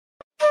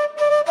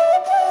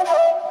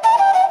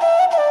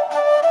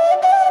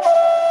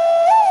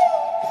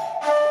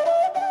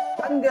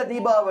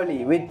Deepavali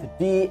with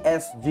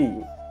DSG.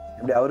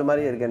 இப்படி அவர்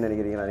மாதிரி இருக்கேன்னு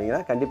நினைக்கிறீங்களா? நீங்க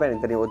கண்டிப்பா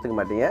எனக்கு தெரியும், ஒத்துக்க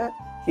மாட்டீங்க.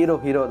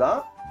 ஹீரோ தான்.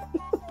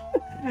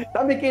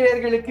 நம்பிக்கை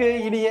நேயர்களுக்கு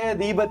இனிய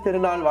தீப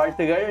திருநாள்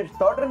வாழ்த்துகள்.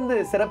 தொடர்ந்து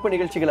சிறப்பு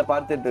நிகழ்ச்சிகளை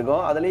பார்த்துட்டு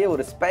இருக்கோம். அதுலயே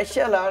ஒரு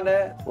ஸ்பெஷலான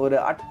ஒரு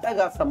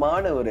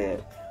அட்டகாசமான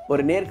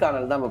ஒரு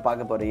நேர்காணல் தான் நம்ம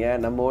பார்க்க போறீங்க.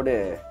 நம்மோடு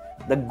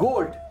த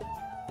கோல்ட்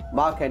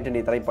மார்க்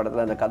ஆண்டனி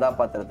திரைப்படத்துல அந்த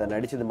கதாபாத்திரத்தை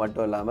நடிச்சது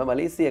மட்டும் இல்லாம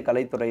மலேசிய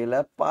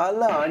கலைத்துறையில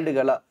பல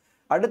ஆண்டுகளா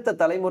அடுத்த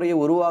தலைமுறையை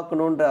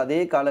உருவாக்கணுன்ற அதே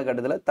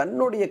காலகட்டத்தில்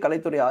தன்னுடைய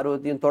கலைத்துறை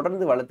ஆர்வத்தையும்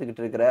தொடர்ந்து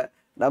வளர்த்துக்கிட்டு இருக்கிற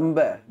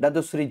நம்ம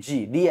ததுஸ்ரீ ஜி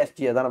DSG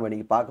தான் நம்ம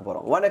இன்னைக்கு பார்க்க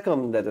போறோம்.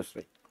 வணக்கம்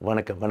ததுஸ்ரீ.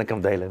 வணக்கம்.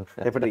 வணக்கம் தைலன்.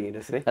 எப்படி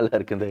இருக்கீங்க ஸ்ரீ? நல்லா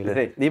இருக்கேன் தைலன்.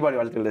 தீபாவளி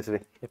வாழ்த்துக்கள் ஸ்ரீ.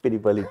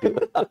 தீபாவளி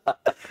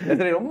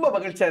ரொம்ப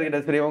மகிழ்ச்சியா இருக்கு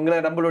ஸ்ரீ உங்களை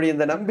நம்மளுடைய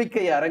இந்த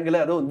நம்பிக்கை அரங்குல,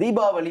 அதுவும்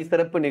தீபாவளி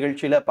சிறப்பு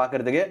நிகழ்ச்சியில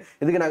பாக்குறதுக்கு.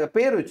 இதுக்கு நாங்க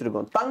பேர்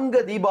வச்சிருக்கோம்,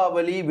 தங்க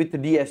தீபாவளி வித்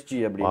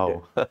DSG அப்படின்னு.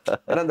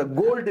 அந்த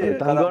கோல்டு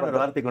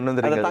வார்த்தை கொண்டு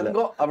வந்து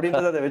தங்கம்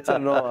அப்படின்றத அதை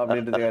வச்சிடணும்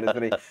அப்படின்றது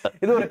சரி.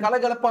 இது ஒரு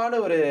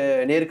கலகலப்பான ஒரு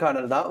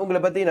நேர்காணல் தான்.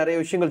 உங்களை பத்தி நிறைய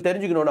விஷயங்கள்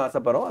தெரிஞ்சுக்கணும்னு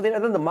ஆசைப்படுறோம். அதே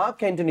நேரத்தில் இந்த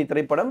மார்க் ஆண்டனி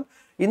திரைப்படம்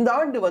இந்த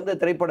ஆண்டு வந்த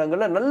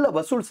திரைப்படங்கள்ல நல்ல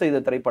வசூல் செய்த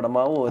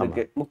திரைப்படமாவும்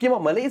இருக்கு. முக்கியமா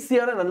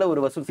மலேசியால நல்ல ஒரு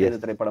வசூல் செய்த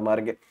திரைப்படமா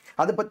இருக்கு.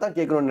 அதை பத்தி தான்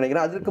கேட்கணும்னு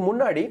நினைக்கிறேன். அதுக்கு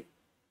முன்னாடி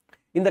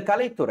இந்த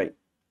கலைத்துறை,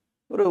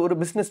 ஒரு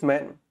பிசினஸ்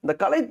மேன், இந்த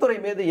கலைத்துறை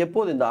மீது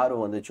எப்போது இந்த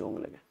ஆர்வம் வந்துச்சு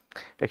உங்களுக்கு?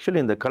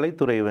 ஆக்சுவலி இந்த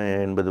கலைத்துறை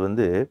என்பது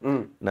வந்து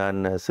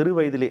நான் சிறு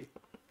வயதிலே,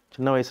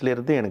 சின்ன வயசுல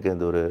இருந்து எனக்கு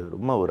இந்த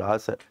ரொம்ப ஒரு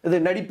ஆசை. இது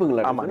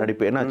நடிப்புங்களா? ஆமா,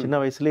 நடிப்பு. ஏன்னா சின்ன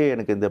வயசுலயே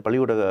எனக்கு இந்த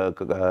பள்ளிக்கூட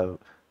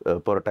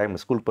போற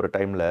டைம், ஸ்கூல் போற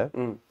டைம்ல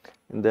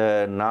இந்த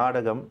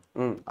நாடகம்,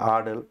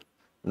 ஆடல்,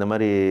 இந்த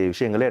மாதிரி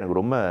விஷயங்களே எனக்கு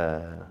ரொம்ப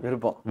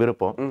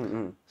விருப்பம்.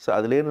 ஸோ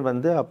அதுலேருந்து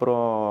வந்து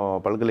அப்புறம்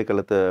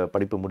பல்கலைக்கழகத்தை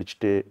படிப்பு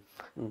முடிச்சுட்டு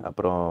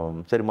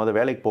அப்புறம் சரி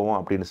வேலைக்கு போவோம்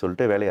அப்படின்னு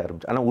சொல்லிட்டு வேலையை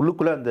ஆரம்பிச்சேன். ஆனால்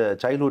உள்ளுக்குள்ளே அந்த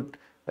சைல்ட்ஹுட்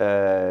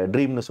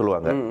ட்ரீம்னு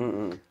சொல்லுவாங்க,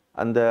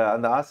 அந்த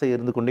அந்த ஆசை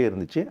இருந்து கொண்டே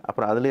இருந்துச்சு.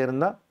 அப்புறம் அதில்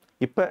இருந்தால்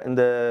இப்போ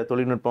இந்த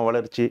தொழில்நுட்பம்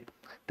வளர்ச்சி,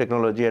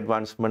 டெக்னாலஜி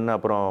அட்வான்ஸ்மெண்ட்,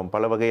 அப்புறம்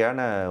பல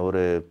வகையான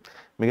ஒரு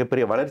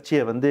மிகப்பெரிய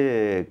வளர்ச்சியை வந்து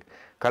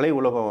கலை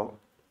உலகம்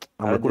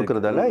நம்மளுக்கு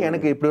கொடுக்குறதால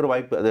எனக்கு இப்படி ஒரு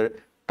வாய்ப்பு. அது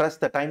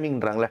ட்ரஸ்ட் த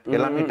டைமிங்ன்றாங்களே,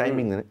 எல்லாமே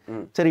டைமிங்.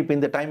 சரி, இப்போ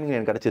இந்த டைமிங்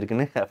எனக்கு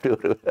கிடைச்சிருக்குன்னு அப்படி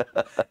ஒரு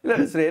இல்லை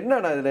சரி.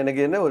 என்னன்னா இதில்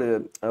எனக்கு என்ன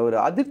ஒரு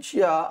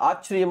அதிர்ச்சியா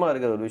ஆச்சரியமா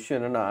இருக்கிற ஒரு விஷயம்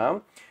என்னன்னா,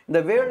 இந்த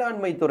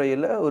வேளாண்மை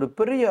துறையில ஒரு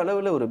பெரிய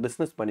அளவில் ஒரு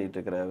பிஸ்னஸ் பண்ணிட்டு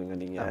இருக்கிறவங்க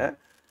நீங்க,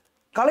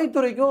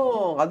 கலைத்துறைக்கும்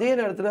அதே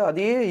நேரத்தில்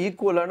அதே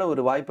ஈக்குவலான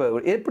ஒரு வாய்ப்பை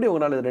எப்படி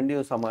உங்களால் இது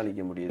ரெண்டையும்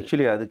சமாளிக்க முடியுது?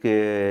 ஆக்சுவலி அதுக்கு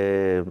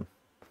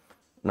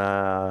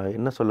நான்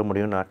என்ன சொல்ல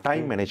முடியும், நான்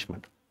டைம்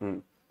மேனேஜ்மெண்ட்,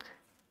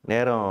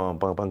 நேரம்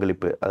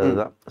பங்களிப்பு,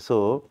 அதுதான். ஸோ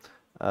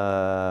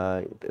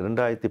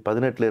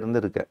 2018 இருந்து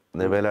இருக்கேன்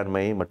இந்த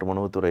வேளாண்மை மற்றும்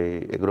உணவுத்துறை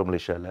எக்ரோ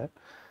மலேசியாவில்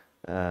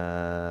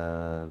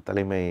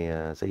தலைமை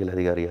செயல்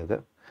அதிகாரியாக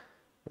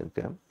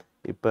இருக்கேன்.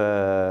 இப்போ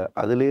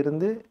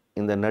அதிலிருந்து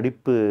இந்த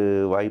நடிப்பு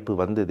வாய்ப்பு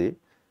வந்தது.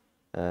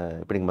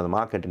 இப்போ நீங்கள்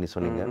மார்க் ஆண்டனி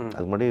சொன்னீங்க,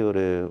 அதுக்கு முன்னாடி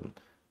ஒரு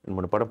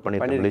 3 படம்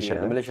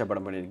பண்ணியிருக்கேன், மலேசியா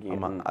படம் பண்ணியிருக்கீங்க.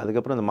 ஆமாம்.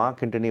 அதுக்கப்புறம் இந்த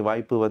மார்க் ஆண்டனி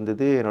வாய்ப்பு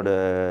வந்தது என்னோட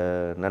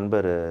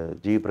நண்பர்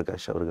ஜி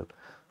பிரகாஷ் அவர்கள்,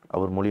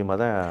 அவர் மூலியமாக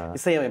தான்,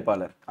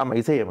 இசையமைப்பாளர். ஆமாம்,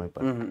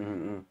 இசையமைப்பாளர்.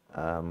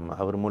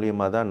 அவர்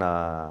மூலியமாக தான்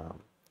நான்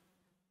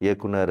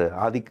இயக்குனர்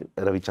ஆதிக்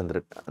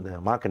ரவிச்சந்திரன், அந்த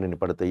மார்க் ஆண்டனி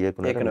படத்தை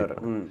இயக்குனர்,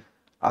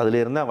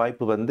 அதுல இருந்தால்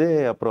வாய்ப்பு வந்து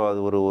அப்புறம்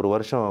அது ஒரு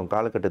வருஷம்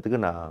காலகட்டத்துக்கு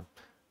நான்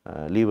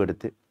லீவ்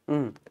எடுத்து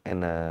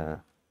என்னை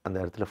அந்த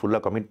இடத்துல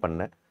ஃபுல்லாக கமிட்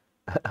பண்ணேன்.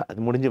 அது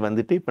முடிஞ்சு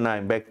வந்துட்டு இப்போ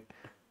நான் பேக்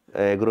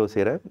எக்ரோ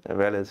செய்கிற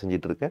வேலை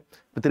செஞ்சுட்டு இருக்கேன்.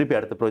 இப்போ திருப்பி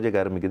அடுத்த ப்ராஜெக்ட்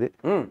ஆரம்பிக்குது,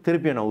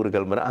 திருப்பி நான் ஊருக்கு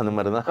கிளம்புறேன். அந்த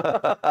மாதிரி தான்.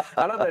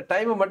 ஆனால் அந்த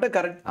டைமை மட்டும்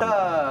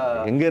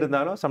கரெக்டாக எங்கே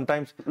இருந்தாலும்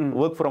சம்டைம்ஸ்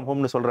ஒர்க் ஃப்ரம்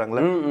ஹோம்னு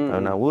சொல்கிறாங்களே,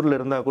 நான் ஊரில்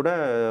இருந்தால் கூட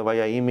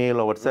via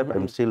email WhatsApp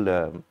I'm still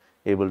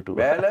able to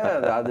வேலை.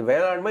 அது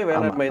வேளாண்மை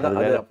தான்,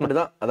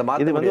 அப்படிதான்.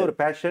 இது வந்து ஒரு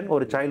பேஷன்,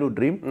 ஒரு சைல்ட்ஹுட்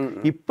ட்ரீம்.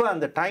 இப்போ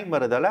அந்த டைம்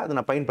வரதால அதை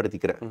நான்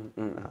பயன்படுத்திக்கிறேன்.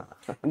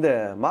 இந்த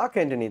மார்க்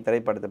ஆண்டனி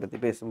திரைப்படத்தை பத்தி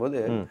பேசும்போது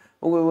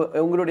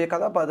உங்களுடைய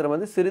கதாபாத்திரம்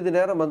வந்து சிறிது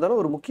நேரம்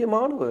வந்தாலும் ஒரு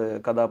முக்கியமான ஒரு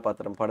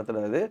கதாபாத்திரம்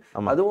படத்துல.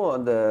 அதுவும்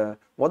அந்த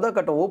முதல்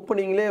கட்டம்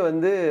ஓப்பனிங்லேயே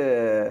வந்து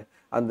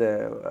அந்த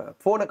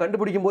போனை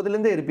கண்டுபிடிக்கும் போதுல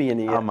இருந்தே இருப்பீங்க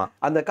நீங்க.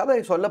 அந்த கதை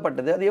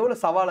சொல்லப்பட்டது, அது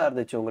எவ்வளவு சவாலா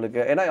இருந்துச்சு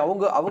உங்களுக்கு? ஏன்னா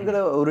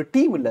அவங்கள ஒரு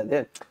டீம் இல்ல,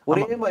 அது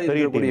ஒரே மாதிரி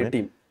இருக்கக்கூடிய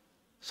டீம்.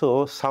 ஸோ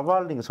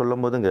சவால் நீங்கள்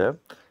சொல்லும் போதுங்க,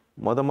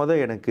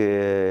 எனக்கு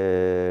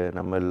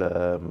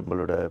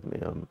நம்மளோட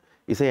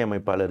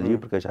இசையமைப்பாளர் ஜி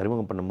பிரகாஷ்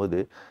அறிமுகம் பண்ணும்போது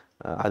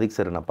ஆதிக்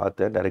சார் நான்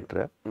பார்த்தேன்,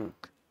 டைரக்டரை.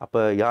 அப்போ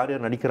யார்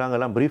யார்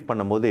நடிக்கிறாங்கலாம் ப்ரீஃப்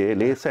பண்ணும்போது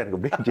லேசாக எனக்கு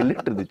அப்படியே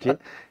ஜில்லிட்டு இருந்துச்சு.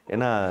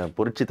 ஏன்னா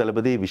புரட்சி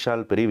தளபதி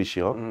விஷால் பெரிய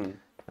விஷயம்,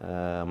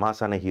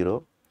 மாசான ஹீரோ,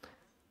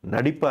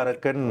 நடிப்பு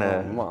அரக்கன்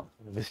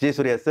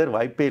விஜயசூர்யா சார்,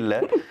 வாய்ப்பே இல்லை.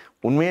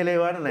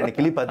 உண்மையிலேவான நான் எனக்கு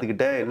கிளி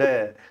பார்த்துக்கிட்டேன், இல்லை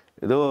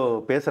ஏதோ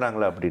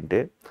பேசுகிறாங்களா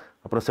அப்படின்ட்டு.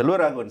 அப்புறம்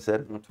செல்வராகவன்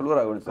சார்,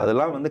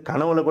 அதெல்லாம் வந்து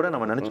கனவுல கூட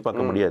நம்ம நினைச்சு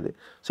பார்க்க முடியாது.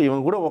 ஸோ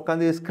இவங்க கூட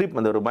உட்காந்து ஸ்கிரிப்ட்,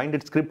 அந்த ஒரு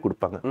மைண்டட் ஸ்கிரிப்ட்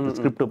கொடுப்பாங்க,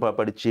 ஸ்கிரிப்ட்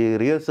படிச்சு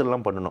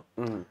ரிஹர்சல்லாம் பண்ணணும்.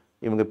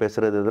 இவங்க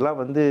பேசுறது இதெல்லாம்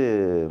வந்து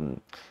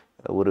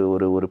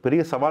ஒரு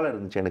பெரிய சவாலாக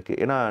இருந்துச்சு எனக்கு.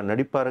 ஏன்னா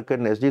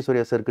நடிப்பாருக்க எஸ்ஜி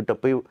சூர்யா சார் கிட்ட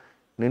போய்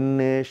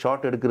நின்று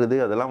ஷார்ட் எடுக்கிறது,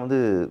 அதெல்லாம் வந்து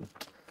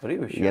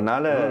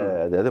என்னால்,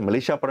 அதாவது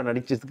மலேசியா படம்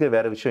நடிச்சதுக்கு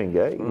வேற விஷயம்.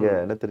 இங்கே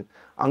என்ன தெரியும்,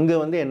 அங்கே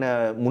வந்து என்ன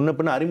முன்ன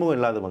பின்ன அறிமுகம்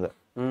இல்லாதவங்க,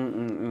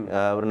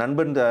 ஒரு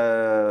நண்பன்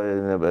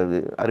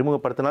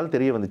அறிமுகப்படுத்தினாலும்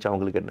தெரிய வந்துச்சு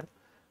அவங்களுக்கு என்ன.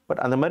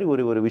 பட் அந்த மாதிரி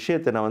ஒரு ஒரு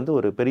விஷயத்தை நான் வந்து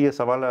ஒரு பெரிய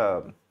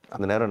சவாலாக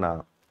அந்த நேரம்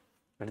நான்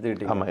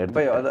எடுத்துக்கிட்டீங்க. ஆமாம்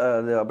இப்போ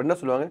அது அப்படி என்ன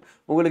சொல்லுவாங்க,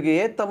 உங்களுக்கு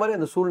ஏற்ற மாதிரி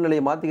அந்த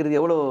சூழ்நிலையை மாற்றிக்கிறது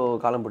எவ்வளோ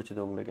காலம்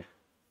பிடிச்சது உங்களுக்கு?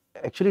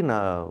 ஆக்சுவலி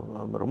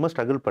நான் ரொம்ப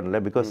ஸ்ட்ரகிள் பண்ணல.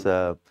 பிகாஸ்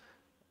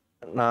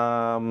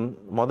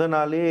நான்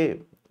நாளே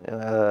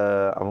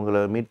அவங்கள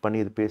மீட் பண்ணி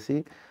இது பேசி,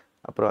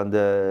 அப்புறம் அந்த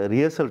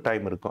ரிஹர்சல்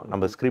டைம் இருக்கும்,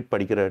 நம்ம ஸ்கிரிப்ட்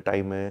படிக்கிற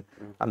டைமு,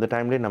 அந்த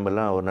டைம்லேயே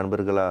நம்மலாம் ஒரு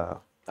நண்பர்களாக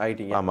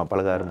ஆயிட்டீங்க. ஆமாம்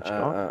பழக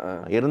ஆரம்பிச்சிட்டோம்.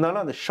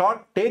 இருந்தாலும் அந்த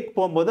ஷார்ட் டேக்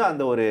போகும்போது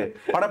அந்த ஒரு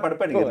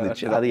படப்படப்பு எனக்கு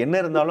இருந்துச்சு. அது என்ன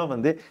இருந்தாலும்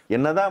வந்து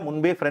என்னதான்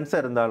முன்பே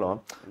ஃப்ரெண்ட்ஸாக இருந்தாலும்,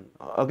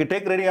 ஓகே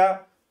டேக் ரெடியா,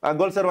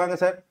 கோல் சார் வாங்க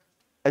சார்,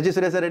 எஸ்ஜி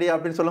சுரேஷ் சார் ரெடியா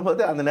அப்படின்னு சொல்லும்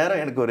போது அந்த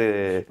நேரம் எனக்கு ஒரு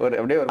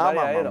அப்படியே ஒரு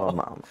மாதிரி ஆயிடும்.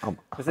 ஆமாம்.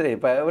 சரி,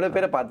 இப்போ எவ்வளோ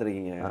பேரை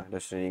பார்த்துருக்கீங்க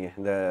நீங்கள்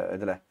இந்த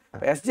இதில்?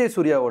 எஸ்ஜே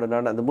சூர்யாவோட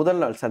அந்த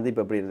முதல் நாள்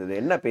சந்திப்பு எப்படி இருந்தது?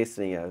 என்ன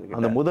பேசுறீங்க?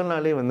 அந்த முதல்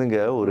நாளே வந்துங்க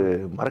ஒரு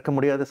மறக்க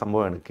முடியாத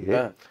சம்பவம் எனக்கு.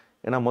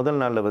 ஏன்னா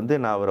முதல் நாளில் வந்து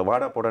நான் அவரை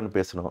வாடா போடான்னு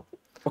பேசணும்.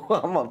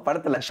 ஆமாம்,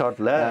 படத்தில்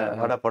ஷார்ட்டில்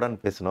வாடா போடான்னு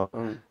பேசணும்.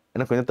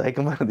 எனக்கு கொஞ்சம்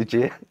தயக்கமாக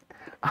இருந்துச்சு.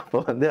 அப்போ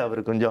வந்து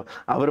அவர் கொஞ்சம்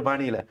அவர்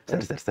பாணியில்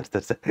sir sir sir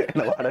sir sir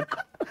என்ன வாடா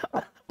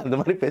அந்த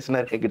மாதிரி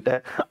பேசினார் என்கிட்ட.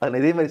 அதில்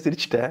இதே மாதிரி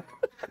சிரிச்சிட்டேன்.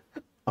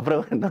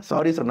 அப்புறம் நான்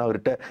சாரி சொன்னேன்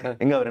அவர்கிட்ட,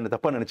 எங்க அவர் என்ன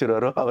தப்பா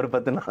நினைச்சிருவாரோ, அவரை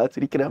பார்த்து நான்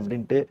சிரிக்கிறேன்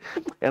அப்படின்ட்டு.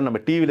 ஏன்னா நம்ம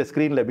டிவியில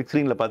ஸ்கிரீன்ல பிக்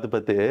ஸ்கிரீன்ல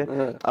பார்த்து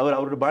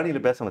அவரோட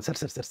பாணியில பேசணும். Sir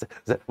sir sir sir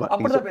sir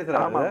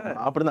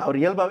அப்படிதான்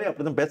அவர் இயல்பாவே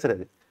அப்படிதான்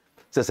பேசுறாரு.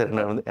 சார் சார்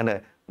என்ன வந்து என்ன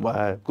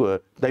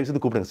தயவு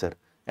செய்து கூப்பிடுங்க சார்,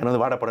 என்ன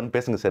வந்து வாடா படம்னு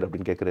பேசுங்க சார்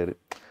அப்படின்னு கேட்குறாரு.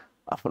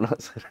 அப்படின்னா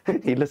சார்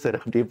இல்லை சார்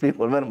அப்படி எப்படி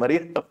ஒரு மாதிரி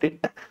மரியாதை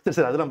அப்படின்ட்டு, சார்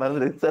சார் அதெல்லாம்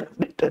மறந்துடுது சார்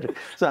அப்படின்ட்டாரு.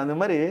 ஸோ அந்த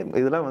மாதிரி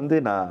இதெல்லாம் வந்து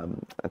நான்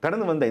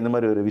கடந்து வந்தேன் இந்த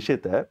மாதிரி ஒரு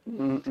விஷயத்த.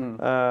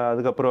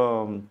 அதுக்கப்புறம்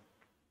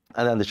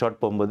அந்த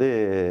ஷார்ட் போகும்போது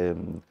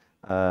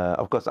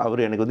அஃப்கோர்ஸ்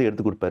அவர் எனக்கு வந்து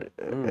எடுத்து கொடுப்பாரு.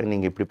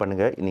 நீங்கள் இப்படி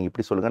பண்ணுங்க, நீங்கள்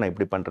இப்படி சொல்லுங்க, நான்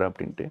இப்படி பண்ணுறேன்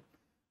அப்படின்ட்டு.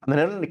 அந்த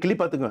நேரம் கிளி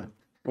பார்த்துக்குவேன்.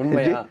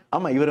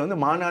 ஆமாம், இவர் வந்து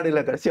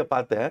மாநாடுல கடைசியாக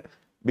பார்த்தேன்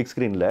பிக்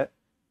ஸ்க்ரீனில்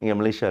இங்கே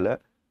மலேசியாவில்.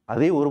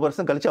 அதே ஒரு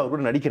வருஷம் கழிச்சு அவர்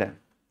கூட நடிக்கிறேன்.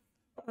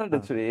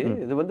 சரி,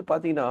 இது வந்து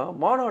பாத்தீங்கன்னா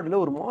மாநாடுல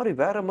ஒரு மாதிரி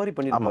வேற மாதிரி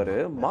பண்ணிருப்பாரு.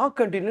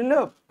 மார்க்கண்டினியூல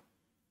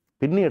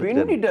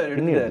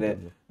பின்னிட்டாரு.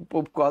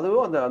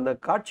 அதுவும் அந்த அந்த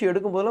காட்சி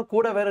எடுக்கும் போதெல்லாம்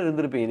கூட வேற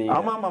இருந்திருப்பீங்க நீங்க.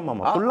 ஆமா ஆமா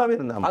ஆமா, ஃபுல்லாவே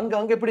இருந்தாங்க.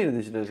 அங்க எப்படி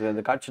இருந்துச்சு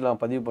அந்த காட்சி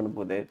எல்லாம் பதிவு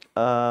பண்ணும்போது?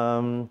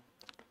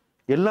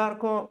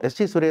 எல்லாருக்கும்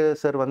எஸ்ஜி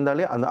சுரேஷ் சார்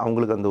வந்தாலே அந்த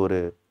அவங்களுக்கு அந்த ஒரு,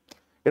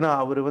 ஏன்னா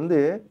அவர் வந்து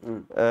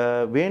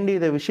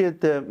வேண்டிய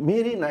விஷயத்தை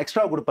மீறி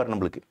எக்ஸ்ட்ரா கொடுப்பாரு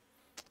நம்மளுக்கு.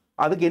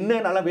 அதுக்கு என்ன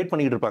நல்லா வெயிட்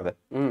பண்ணிக்கிட்டு இருப்பாங்க,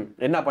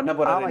 என்ன பண்ண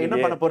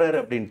போறாரு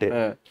அப்படின்ட்டு.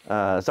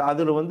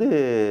 அதுல வந்து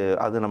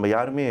அது நம்ம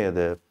யாருமே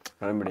அது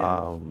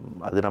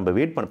நம்ம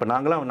வெயிட் பண்ண. இப்ப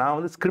நான்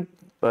வந்து ஸ்கிரிப்ட்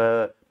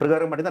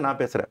பிரகாரம் மட்டும் தான்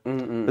நான் பேசுறேன்.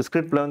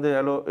 ஸ்கிரிப்ட்ல வந்து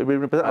ஹலோ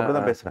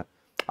அப்படிதான் பேசுறேன்.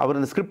 அவர்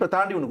அந்த ஸ்கிரிப்டை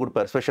தாண்டி ஒன்று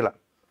கொடுப்பாரு ஸ்பெஷலா.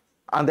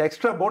 அந்த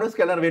எக்ஸ்ட்ரா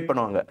போனஸ்க்கு எல்லாரும் வெயிட்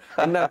பண்ணுவாங்க.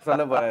 என்ன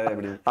சொல்ல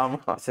போறாரு?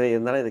 ஆமா சரி,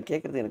 இருந்தாலும் இதை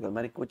கேட்கறது எனக்கு ஒரு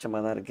மாதிரி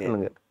கூச்சமா தான் இருக்கு.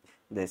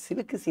 இந்த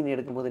சிலுக்கு சீன்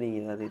எடுக்கும்போது நீங்க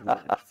ஏதாவது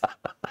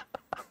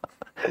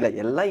இல்ல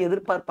எல்லாம்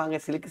எதிர்பார்ப்பாங்க.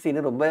 சில்க் சீன்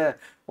ரொம்ப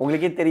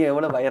உங்களுக்கே தெரியும்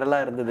எவ்வளவு வைரலா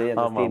இருந்தது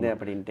அந்த சீன்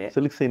அப்படின்ட்டு.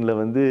 சில்க் சீன்ல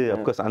வந்து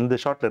அப்கோர்ஸ் அந்த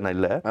ஷாட்ல நான்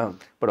இல்ல,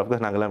 பட்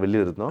அப்கோர்ஸ் நாங்கெல்லாம்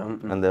வெளியே இருந்தோம்.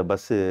 அந்த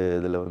பஸ்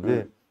இதுல வந்து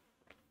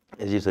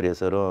எஸ்ஜி சூர்யா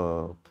சாரும்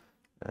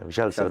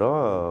விஷால்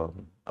சாரும்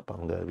அப்ப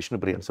அவங்க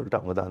விஷ்ணுபிரியன்னு சொல்லிட்டு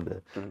அவங்க தான் அந்த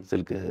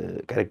சில்க்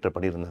கேரக்டர்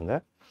பண்ணியிருந்தாங்க.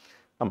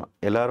 ஆமா,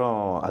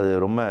 எல்லாரும் அது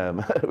ரொம்ப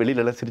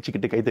வெளியில எல்லாம்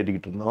சிரிச்சுக்கிட்டு கை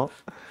தட்டிக்கிட்டு இருந்தோம்.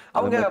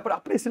 அவங்க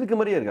அப்படியே சில்க்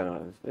மாதிரியே இருக்காங்க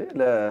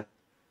இல்ல?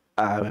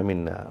 ஐ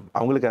மீன்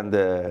அவங்களுக்கு அந்த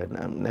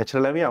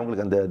நேச்சுரலாகவே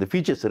அவங்களுக்கு அந்த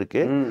ஃபீச்சர்ஸ்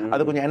இருக்கு.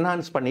 அதை கொஞ்சம்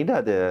என்ஹான்ஸ் பண்ணிட்டு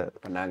அது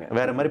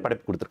வேற மாதிரி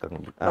படைப்பு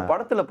கொடுத்துருக்காங்க.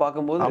 படத்துல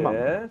பார்க்கும்போது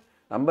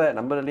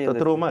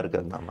தத்ரூபமா இருக்கு.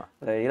 ஆமா,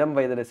 இளம்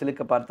வயதுல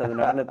சிலுக்க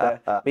பார்த்ததுனால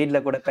வீட்டுல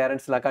கூட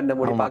பேரண்ட்ஸ் எல்லாம் கண்டு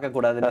மூடி பார்க்க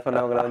கூடாதுன்னு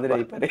சொன்னவங்களை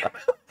வந்து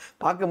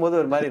பார்க்கும்போது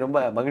ஒரு மாதிரி ரொம்ப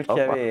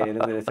மகிழ்ச்சியாவே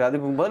இருந்துச்சு.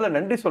 அதுக்கு முதல்ல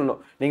நன்றி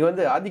சொல்லணும். நீங்க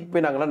வந்து ஆதிக்கு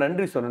போய் நாங்களாம்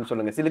நன்றி சொல்லணும்னு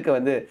சொல்லுங்க. சிலுக்க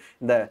வந்து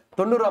இந்த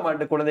 90ஆம்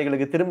ஆண்டு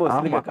குழந்தைகளுக்கு திரும்ப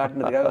சிலுக்க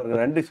காட்டுனதுக்காக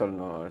ஒரு நன்றி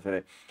சொல்லணும்.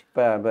 சரி,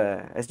 இப்ப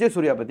எஸ்ஜே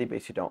சூர்யா பத்தி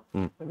பேசிட்டோம்.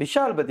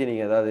 விஷால் பத்தி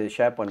நீங்க ஏதாவது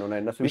ஷேர் பண்ணணும்னா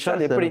என்ன?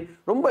 விஷால் எப்படி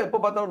ரொம்ப எப்ப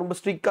பார்த்தாலும் ரொம்ப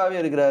ஸ்ட்ரிக்டாவே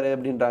இருக்கிறாரு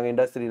அப்படின்றாங்க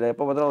இண்டஸ்ட்ரியில.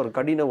 எப்ப பார்த்தாலும் ஒரு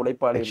கடின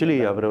உழைப்பாளி.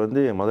 ஆக்சுவலி அவர்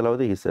வந்து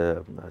முதலாவது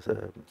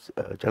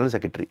ஜெனரல்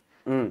செக்ரட்டரி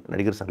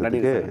நடிகர்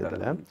சங்கத்துக்கு.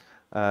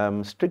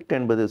 இதில் ஸ்ட்ரிக்ட்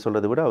என்பது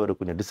சொல்றதை விட அவர்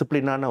கொஞ்சம்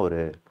டிசிப்ளினான ஒரு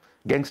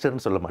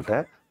கேங்ஸ்டர்னு சொல்ல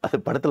மாட்டேன், அது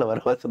படத்தில்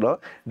வர வசனம்.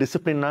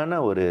 டிசிப்ளினான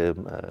ஒரு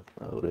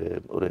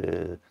ஒரு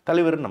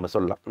தலைவர்னு நம்ம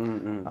சொல்லலாம்.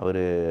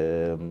 அவர்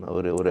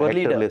ஒரு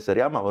ஆக்டர்லேயே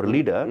சரி, ஆமாம் ஒரு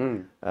லீடர்.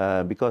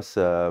 பிகாஸ்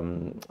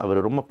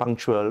அவர் ரொம்ப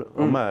பங்க்சுவல்,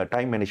 ரொம்ப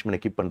டைம்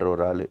மேனேஜ்மெண்ட் கீப் பண்ணுற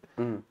ஒரு ஆள்,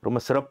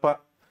 ரொம்ப சிறப்பாக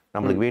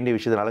நம்மளுக்கு வேண்டிய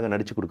விஷயத்தை அழகாக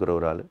நடிச்சு கொடுக்குற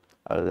ஒரு ஆள்.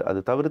 அது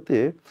தவிர்த்து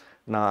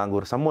நான் அங்கே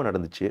ஒரு சம்பவம்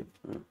நடந்துச்சு,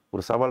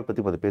 ஒரு சவால்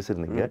பற்றி அதை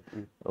பேசியிருந்தீங்க.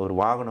 ஒரு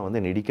வாகனம்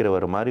வந்து இடிக்கிற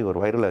வர மாதிரி ஒரு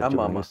வைரல்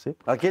ஆச்சு.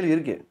 கேள்வி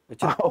இருக்கு,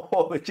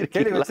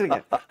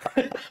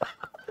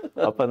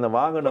 அப்போ அந்த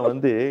வாகனம்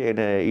வந்து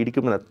என்னை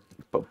இடிக்கும்,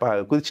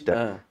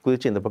 குதிச்சுட்டேன்.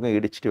 குதிச்சு இந்த பக்கம்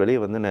இடிச்சுட்டு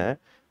வெளியே வந்துன்னு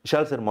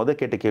விஷால் சார்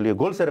கேட்ட கேள்வி,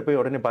 கோல் சாரை போய்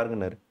உடனே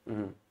பாருங்கன்னாரு.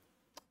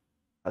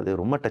 அது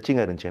ரொம்ப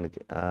டச்சிங்காக இருந்துச்சு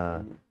எனக்கு.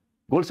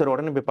 கோல் சார்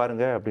உடனே போய்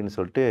பாருங்க அப்படின்னு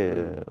சொல்லிட்டு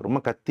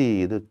ரொம்ப கத்தி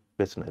இது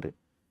பேசினாரு,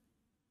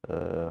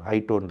 ஹை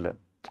டோனில்.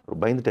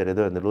 பயந்துட்டார்,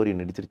 ஏதோ அந்த லோரி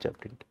நடிச்சிருச்சு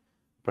அப்படின்ட்டு.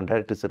 இப்போ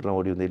டேரக்டர் சார்லாம்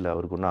ஓடி வந்து இல்லை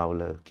அவருக்கு ஒன்றும்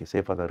அவ்வளோ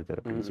சேஃபாக தான் இருக்கார்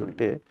அப்படின்னு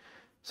சொல்லிட்டு.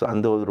 ஸோ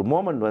அந்த ஒரு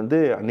மோமெண்ட் வந்து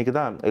அன்றைக்கி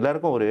தான்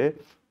எல்லாருக்கும் ஒரு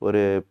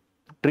ஒரு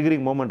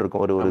ட்ரிகரிங் மோமெண்ட்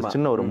இருக்கும். ஒரு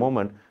சின்ன ஒரு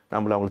மோமெண்ட்,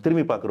 நம்மளை அவங்களை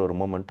திரும்பி பார்க்குற ஒரு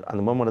மோமெண்ட்.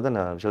 அந்த மோமெண்ட் தான்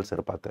நான் விஷால்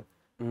சாரை பார்த்தேன்.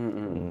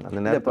 அந்த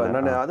நேரத்தில்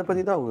நான் அதை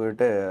பற்றி தான்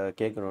உங்ககிட்ட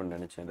கேட்கணும்னு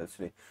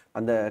நினச்சேன்.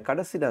 அந்த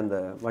கடைசியில் அந்த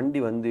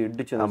வண்டி வந்து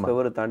இடிச்சு அந்த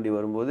செவரை தாண்டி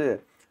வரும்போது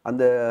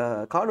அந்த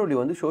காணொலி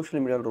வந்து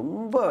சோஷியல் மீடியாவில்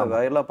ரொம்ப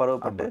வைரலாக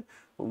பரவப்பட்டு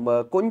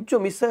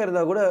கொஞ்சம் மிஸ்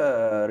ஆயிருந்தா கூட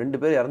 2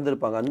 பேர்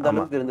இறந்துருப்பாங்க. அந்த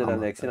அளவுக்கு இருந்தது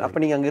அந்த ஆக்சிடென்ட். அப்ப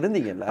நீங்க அங்க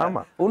இருந்தீங்கல்ல,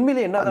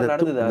 உண்மையிலே என்ன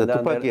நடந்தது? அந்த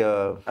துப்பாக்கிய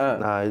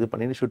நான் இது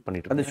பண்ணி ஷூட்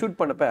பண்ணிட்டு அந்த ஷூட்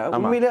பண்ணப்ப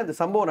உண்மையிலே அந்த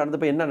சம்பவம்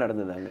நடந்தப்ப என்ன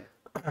நடந்தது அங்க?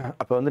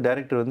 அப்ப வந்து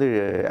டைரக்டர் வந்து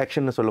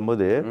ஆக்ஷன்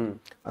சொல்லும்போது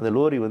அந்த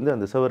லோரி வந்து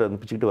அந்த செவரை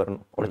பிச்சுக்கிட்டு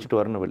வரணும், உடைச்சிட்டு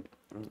வரணும்,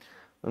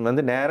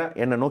 வந்து நேரா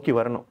என்னை நோக்கி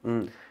வரணும்.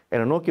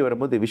 என்னை நோக்கி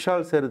வரும்போது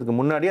விஷால் சேர்றதுக்கு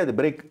முன்னாடியே அது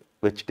பிரேக்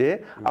வச்சுட்டு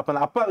அப்ப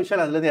அந்த அப்பா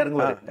விஷால் அதுல இருந்து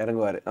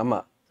இறங்குவாரு. ஆமா,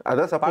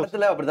 அதான்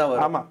படத்துல அப்படிதான்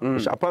வரும். ஆமா,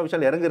 அப்பா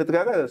விஷால்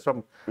இறங்குறதுக்காக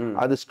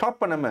அது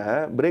ஸ்டாப் பண்ணாம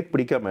பிரேக்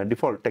பிடிக்காம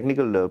டிஃபால்ட்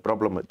டெக்னிக்கல்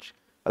ப்ராப்ளம் வச்சு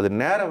அது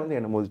நேரம் வந்து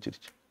என்ன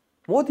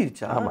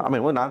மோதிருச்சா? ஆமா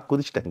ஆமா, நான்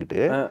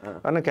குதிச்சுட்டேங்கிட்டு.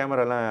 ஆனா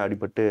கேமராலாம்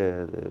அடிபட்டு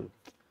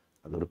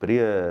அது ஒரு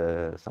பெரிய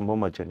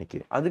சம்பவமாச்சு அன்னைக்கு.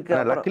 அதுக்கு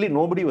லக்கிலி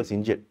நோபடி வாஸ்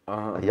இன்ஜர்ட்.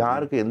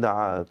 யாருக்கு எந்த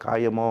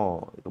காயமோ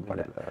இது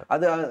பண்ணல.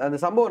 அது அந்த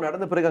சம்பவம்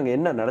நடந்த பிறகு அங்க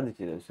என்ன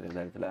நடந்துச்சு இந்த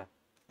இடத்துல?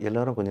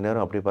 எல்லாரும் கொஞ்ச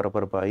நேரம் அப்படியே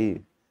பரபரப்பாகி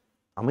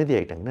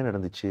அமைதியாயிட்டாங்க. என்ன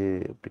நடந்துச்சு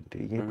அப்படின்ட்டு,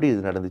 எப்படி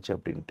இது நடந்துச்சு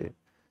அப்படின்ட்டு.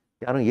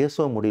 யாரும்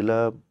ஏசவும் முடியல,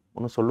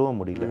 ஒன்றும்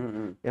சொல்லவும் முடியல.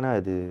 ஏன்னா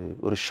இது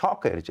ஒரு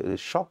ஷாக் ஆயிடுச்சு. அது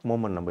ஷாக்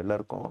மூமெண்ட் நம்ம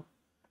எல்லாருக்கும்.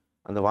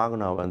 அந்த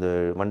வாகனம் அந்த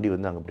வண்டி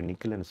வந்து அங்கே அப்படி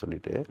நிற்கலன்னு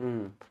சொல்லிட்டு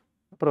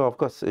அப்புறம்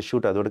ஆஃப்கோர்ஸ்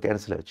ஷூட் அதோட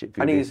கேன்சல் ஆச்சு.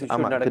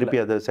 ஆமாம், திருப்பி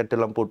அதை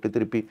செட்டெல்லாம் போட்டு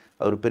திருப்பி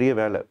அது ஒரு பெரிய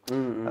வேலை.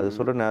 அது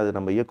சொல்கிறேன், அது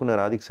நம்ம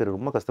இயக்குனர் ஆதிக் சார்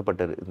ரொம்ப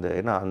கஷ்டப்பட்டார்.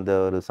 ஏன்னா அந்த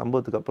ஒரு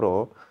சம்பவத்துக்கு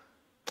அப்புறம்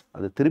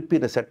அது திருப்பி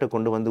இந்த செட்டை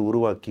கொண்டு வந்து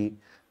உருவாக்கி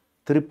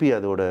திருப்பி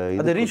அதோட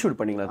ரீஷூட்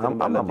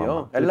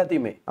பண்ணீங்களா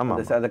எல்லாத்தையுமே?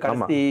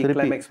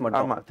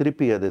 ஆமா,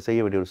 திருப்பி அதை செய்ய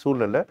வேண்டிய ஒரு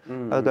சூழ்நிலை.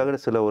 அதுக்காக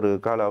சில ஒரு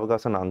கால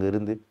அவகாசம் நான் அங்கே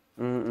இருந்து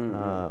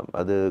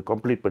அது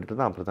கம்ப்ளீட் பண்ணிட்டு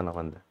தான் அப்புறம் தான்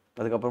நான் வந்தேன்.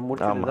 அதுக்கப்புறம்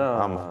முடிச்சுட்டு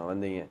தான்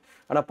வந்தீங்க.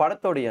 ஆனா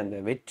படத்தோடைய அந்த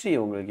வெற்றி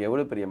உங்களுக்கு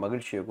எவ்வளவு பெரிய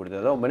மகிழ்ச்சியை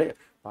கொடுத்தது? அதாவது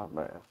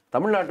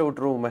தமிழ்நாட்டை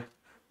விட்டுருவோமே,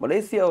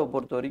 மலேசியாவை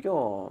பொறுத்த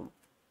வரைக்கும்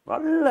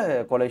நல்ல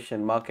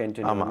கொலெக்ஷன் மார்க்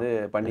என்ட்ரி வந்து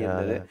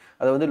பண்ணியிருந்தது.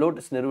 அதை வந்து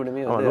லோட்டஸ்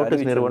நிறுவனமே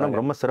லோட்டஸ் நிறுவனம்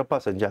ரொம்ப சிறப்பாக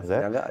செஞ்சாங்க.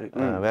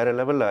 வேற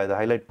லெவலில் அதை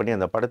ஹைலைட் பண்ணி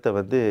அந்த படத்தை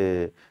வந்து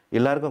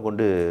எல்லாருக்கும்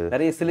கொண்டு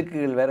நிறைய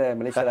சிலுக்குகள் வேற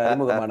மலேசியாவில்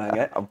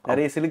அறிமுகமானாங்க.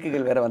 நிறைய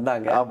சிலுக்குகள் வேற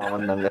வந்தாங்க.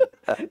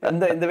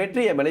 இந்த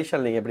வெற்றியை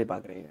மலேசியாவில் நீங்க எப்படி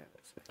பாக்குறீங்க?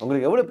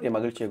 உங்களுக்கு எவ்வளவு பெரிய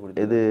மகிழ்ச்சியை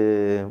கொடுத்தது? இது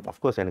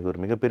அஃப்கோர்ஸ் எனக்கு ஒரு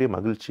மிகப்பெரிய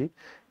மகிழ்ச்சி.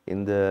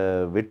 இந்த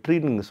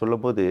வெற்றின்னு நீங்க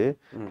சொல்லும் போது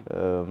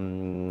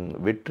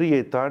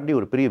வெற்றியை தாண்டி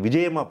ஒரு பெரிய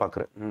விஜயமா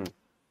பாக்குறேன்.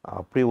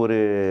 அப்படி ஒரு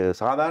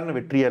சாதாரண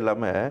வெற்றியா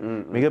இல்லாம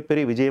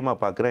மிகப்பெரிய விஜயமா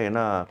பாக்குறேன்.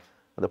 ஏன்னா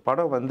அந்த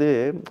படம் வந்து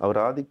அவர்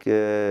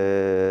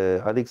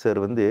ஆதிக் சார்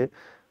வந்து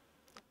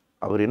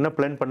அவர் என்ன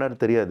பிளான் பண்ணாரு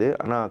தெரியாது.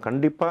 ஆனா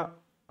கண்டிப்பா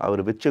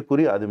அவர் வச்ச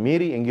குறி அது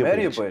மீறி எங்கேயோ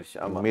போயிடுச்சு.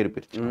 மீறி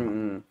போயிடுச்சு.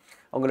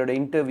 அவங்களோட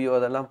இன்டர்வியூ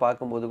அதெல்லாம்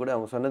பார்க்கும்போது கூட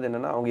அவங்க சொன்னது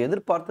என்னன்னா, அவங்க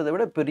எதிர்பார்த்ததை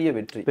விட பெரிய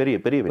வெற்றி, பெரிய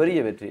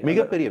வெற்றி,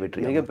 மிகப்பெரிய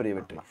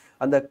வெற்றி.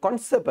 அந்த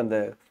கான்செப்ட், அந்த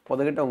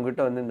முதல்கிட்ட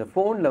உங்ககிட்ட வந்து இந்த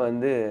போன்ல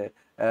வந்து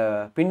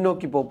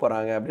பின்னோக்கி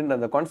போறாங்க அப்படின்ற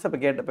அந்த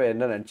கான்செப்ட் கேட்டப்ப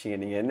என்ன நினைச்சீங்க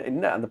நீங்க?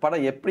 என்ன அந்த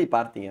படம் எப்படி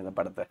பார்த்தீங்க? அந்த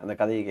படத்தை, அந்த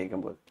கதையை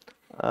கேட்கும்போது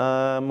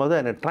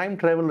என்ன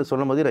டைம் டிராவல்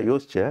சொல்லும் போது நான்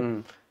யோசிச்சேன்.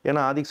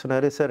 ஏன்னா ஆதிக்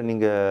சொன்னாரு, சார்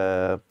நீங்க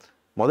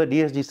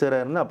டிஎஸ்ஜி சார்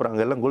இருந்தா அப்புறம்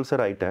அங்க எல்லாம் கோல்ட்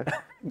சார் ஆயிட்டேன்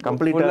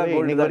கம்ப்ளீட்டாவே.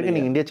 இன்னைக்கு வரைக்கும்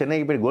நீங்க இந்தியா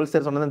சென்னைக்கு போய் கோல்ட்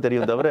சார் சொன்னதான்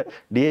தெரியும், தவிர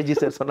டிஎஸ்ஜி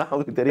சார் சொன்னா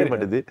அவங்களுக்கு தெரிய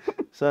மாட்டேது.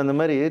 ஸோ அந்த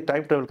மாதிரி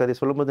டைம் டிராவல் கதையை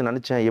சொல்லும்போது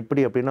நினைச்சேன்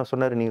எப்படி அப்படின்னா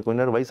சொன்னாரு, நீங்க கொஞ்ச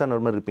நேரம் வயசான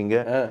மாதிரி இருப்பீங்க,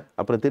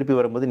 அப்புறம் திருப்பி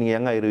வரும்போது நீங்க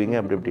எங்க ஆயிருவீங்க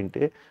அப்படி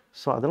அப்படின்ட்டு.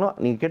 ஸோ அதெல்லாம்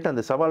நீங்க கேட்ட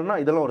அந்த சவால்னா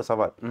இதெல்லாம் ஒரு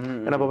சவால்.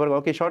 ஏன்னா பாருங்க,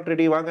 ஓகே ஷார்ட்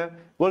ரெடி வாங்க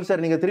கோல்ட்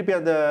சார், நீங்க திருப்பி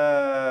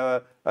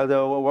அந்த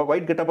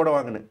ஒயிட் கெட்டப்போட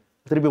வாங்கினு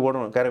திருப்பி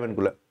போடணும்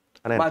கேரவேனுக்குள்ள.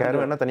 ஆனால்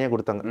கேரவேனா தனியாக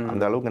கொடுத்தாங்க,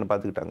 அந்த அளவுக்கு என்ன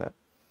பார்த்துக்கிட்டாங்க.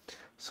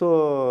 ஸோ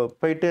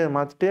போயிட்டு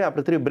மாற்றிட்டு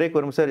அப்புறம் திருப்பி பிரேக்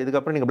வரும் சார்,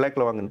 இதுக்கப்புறம் நீங்கள்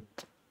பிளாக்ல வாங்கணும்.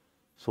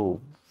 ஸோ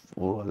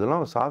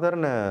அதெல்லாம்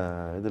சாதாரண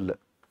இது இல்லை.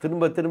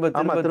 திரும்ப திரும்ப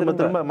திரும்ப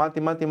திரும்ப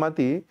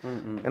மாற்றி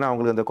ஏன்னா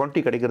அவங்களுக்கு அந்த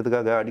குவான்டிட்டி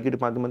கிடைக்கிறதுக்காக அடிக்கடி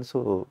மாற்றி. ஸோ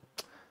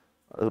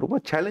அது ரொம்ப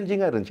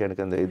சேலஞ்சிங்காக இருந்துச்சு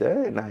எனக்கு அந்த இதை.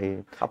 நான்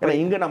அப்புறம்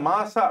இங்கே நான்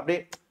மாசா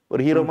அப்படியே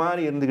ஒரு ஹீரோ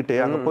மாதிரி இருந்துக்கிட்டு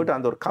அங்கே போயிட்டு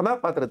அந்த ஒரு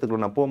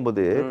கதாபாத்திரத்துக்குள்ள நான்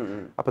போகும்போது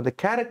அப்போ அந்த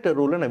கேரக்டர்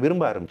ரோலை நான்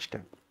விரும்ப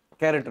ஆரம்பிச்சிட்டேன்.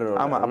 கேரக்டர்,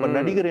 ஆமாம். அப்போ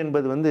நடிகர்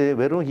என்பது வந்து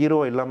வெறும் ஹீரோ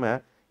இல்லாமல்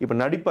இப்ப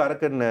நடிப்பு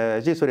அரக்கன்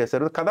விஜய் சூர்யா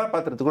சார்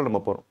கதாபாத்திரத்துக்குள்ள நம்ம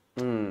போறோம்,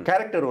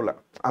 கேரக்டர் ரோல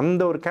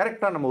அந்த ஒரு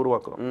கேரக்டரா நம்ம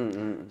உருவாக்குறோம்.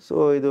 ஸோ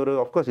இது ஒரு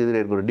அஃப்கோர்ஸ் இது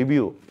எனக்கு ஒரு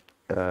டெபியூ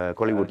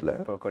கோலிவுட்ல.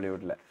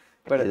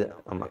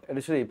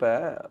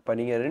 இப்ப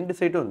நீங்க 2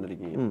 சைட்டும்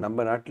இருந்திருக்கீங்க.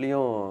 நம்ம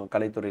நாட்டிலையும்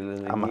கலைத்துறையில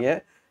இருந்தீங்க,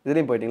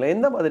 இதுலயும் போயிட்டீங்களா?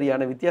 எந்த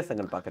மாதிரியான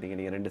வித்தியாசங்கள் பாக்குறீங்க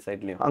நீங்க 2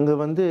 சைட்லயும்? அங்க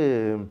வந்து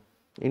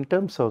இன்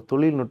டர்ம்ஸ் ஆஃப்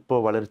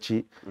தொழில்நுட்ப வளர்ச்சி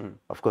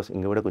அஃப்கோர்ஸ்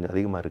இங்க விட கொஞ்சம்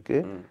அதிகமா இருக்கு.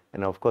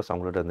 ஏன்னா அஃப்கோர்ஸ்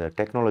அவங்களோட அந்த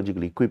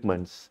டெக்னாலஜிக்கல்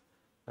எக்யூப்மெண்ட்ஸ்,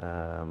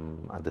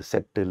 அந்த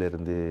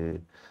செட்டிலிருந்து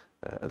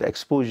அந்த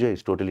எக்ஸ்போஜர்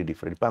இஸ் டோட்டலி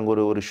டிஃப்ரெண்ட். இப்போ அங்கே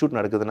ஒரு ஷூட்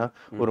நடக்குதுன்னா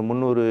ஒரு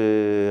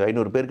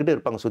 300-500 பேர்கிட்ட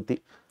இருப்பாங்க சுற்றி.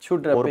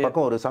 ஒரு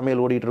பக்கம் ஒரு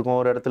சமையல் ஓடிட்டு இருக்கோம்,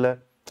 ஒரு இடத்துல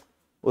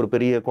ஒரு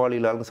பெரிய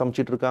குவாலியில் அவங்க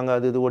சமைச்சிட்டு இருக்காங்க,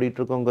 அது இது ஓடிட்டு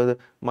இருக்கோங்க,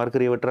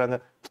 மரக்கறியை வெட்டுறாங்க.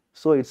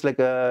 ஸோ இட்ஸ்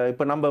லைக்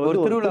இப்போ நம்ம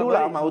வந்து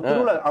திருவிழா,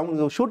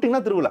 அவங்க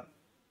ஷூட்டிங்னா திருவிழா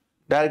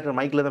டேரக்டர்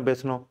மைக்கில் தான்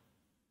பேசணும்.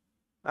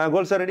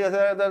 கோல் சார் ரெடியா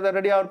சார்,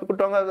 ரெடியா அவர்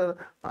கூட்டுவாங்க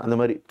அந்த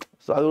மாதிரி.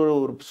 ஸோ அது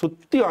ஒரு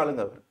சுற்றி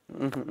ஆளுங்க அவர்.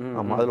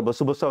 ஆமாம், அதில்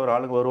பஸ்ஸாக ஒரு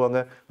ஆளுங்க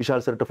வருவாங்க.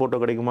 விஷால் சார்கிட்ட ஃபோட்டோ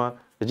கிடைக்குமா,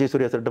 விஜய்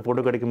சூர்யா சார்கிட்ட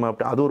ஃபோட்டோ கிடைக்குமா,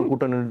 அப்படி அது ஒரு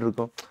கூட்டம் நின்றுட்டு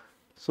இருக்கும்.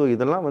 ஸோ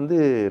இதெல்லாம் வந்து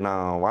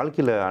நான்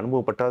வாழ்க்கையில்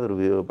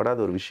அனுபவப்படாத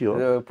ஒரு விஷயம்,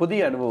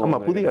 புதிய அனுபவம்.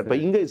 ஆமாம், புதிய. இப்போ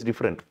இங்கே இட்ஸ்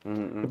டிஃப்ரெண்ட்.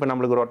 இப்போ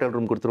நம்மளுக்கு ஒரு ஹோட்டல்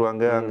ரூம்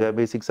கொடுத்துருவாங்க, அங்கே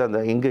பேசிக்ஸாக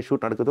அந்த எங்கே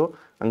ஷூட் நடக்குதோ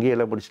அங்கேயே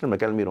எல்லாம் முடிச்சுட்டு நம்ம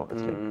கிளம்பிடுவோம்.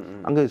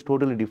 அங்கே இட்ஸ்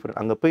டோட்டலி டிஃப்ரெண்ட்.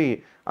 அங்கே போய்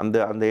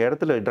அந்த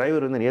இடத்துல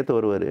டிரைவர் வந்து நேற்று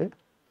வருவார்,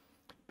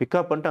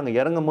 பிக்கப் பண்ணிட்டு அங்கே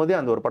இறங்கும் போதே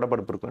அந்த ஒரு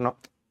படப்படப்பு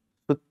இருக்கும்.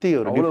 சுத்தி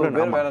ஒரு டிஃபரண்ட்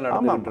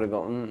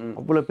இருக்கும்,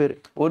 அவ்வளவு பேர்.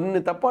 ஒன்னு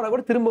தப்பானா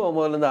கூட திரும்ப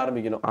முதல்ல இருந்து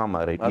ஆரம்பிக்கணும். ஆமா,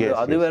 ரைட்.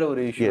 அது வேற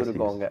ஒரு இஷ்யூ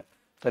இருக்கும். அவங்க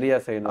சரியா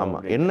செய்யணும். ஆமா,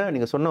 என்ன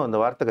நீங்க சொன்ன அந்த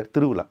வார்த்தை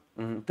திருவிழா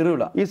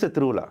இஸ் எ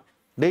திருவிழா.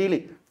 டெய்லி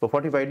இப்போ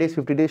 45 days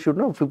 50 days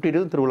ஷூட்னா 50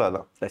 days திருவிழா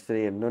தான்.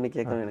 சரி, இன்னொன்னு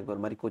கேட்கணும், எனக்கு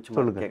ஒரு மாதிரி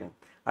கூச்சமா கேட்கணும்.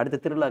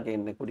 அடுத்த திருவிழாக்கு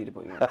என்ன கூட்டிட்டு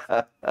போவீங்க?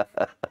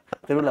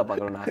 திருவிழா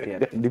பார்க்கணும்னு ஆசையா.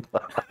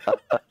 கண்டிப்பா.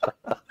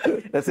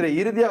 சரி,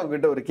 இறுதியா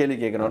உங்ககிட்ட ஒரு கேள்வி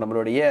கேட்கணும்.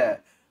 நம்மளுடைய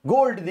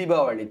கோல்டு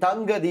தீபாவளி,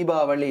 தங்க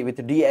தீபாவளி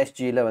வித்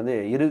DSGல வந்து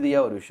இறுதியா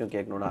ஒரு விஷயம்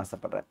கேட்கணும்னு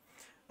ஆசைப்படுறேன்.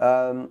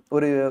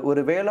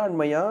 ஒரு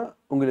வேளாண்மையா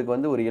உங்களுக்கு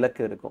வந்து ஒரு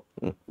இலக்கு இருக்கும்,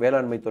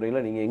 வேளாண்மை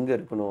துறையில நீங்க எங்க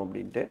இருக்கணும்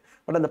அப்படின்ட்டு.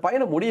 பட் அந்த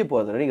பயணம் முடிய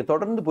போகுது, நீங்க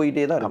தொடர்ந்து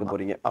போயிட்டே தான் இருக்க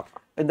போறீங்க.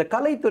 இந்த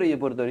கலைத்துறையை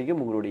பொறுத்த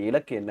வரைக்கும் உங்களுடைய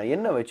இலக்கு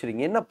என்ன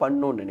வச்சிருக்கீங்க, என்ன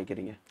பண்ணணும்னு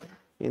நினைக்கிறீங்க?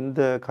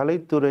 இந்த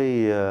கலைத்துறை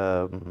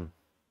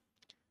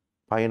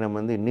பயணம்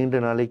வந்து நீண்ட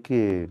நாளைக்கு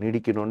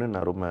நீடிக்கணும்னு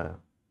நான் ரொம்ப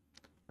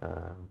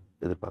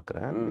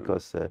எதிர்பார்க்குறேன்.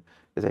 பிகாஸ்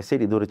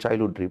இது ஒரு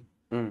சைல்ட்ஹுட் ட்ரீம்,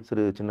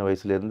 சின்ன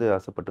வயசுலேருந்து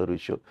ஆசைப்பட்ட ஒரு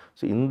விஷயம்.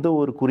 ஸோ இந்த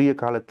ஒரு குறுகிய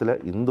காலத்தில்,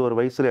 இந்த ஒரு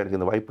வயசில் எனக்கு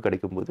இந்த வாய்ப்பு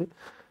கிடைக்கும்போது,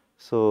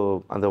 ஸோ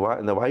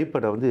அந்த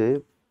வாய்ப்பை நான் வந்து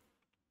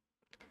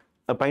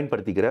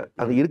பயன்படுத்திக்கிறேன்.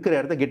 அது இருக்கிற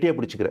இடத்த கெட்டியாக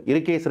பிடிச்சிக்கிறேன்.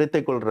 இருக்கையை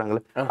சிரத்தை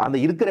கொள்றாங்களே, அந்த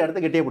இருக்கிற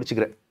இடத்த கெட்டியாக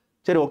பிடிச்சிக்கிறேன்.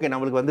 சரி, ஓகே,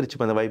 நம்மளுக்கு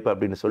வந்துருச்சு அந்த வாய்ப்பு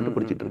அப்படின்னு சொல்லிட்டு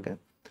பிடிச்சிட்டு இருக்கேன்.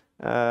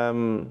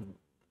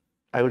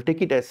 I will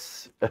take it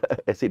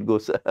as it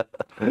goes.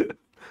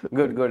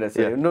 Good.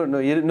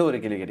 இன்னொரு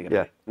கேள்வி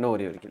கேட்கிறேன். இன்னும்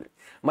ஒரே ஒரு கேள்வி.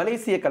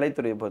 மலேசிய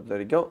கலைத்துறையை பொறுத்த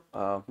வரைக்கும்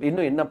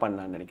இன்னும் என்ன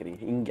பண்ணலாம்னு நினைக்கிறீங்க?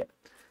 இங்க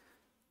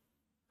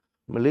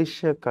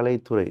மலேசிய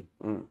கலைத்துறை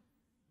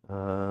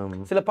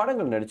சில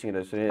படங்கள்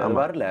நடிச்சீங்க, அது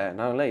வரல,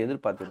 நாங்களாம்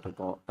எதிர்பார்த்துட்டு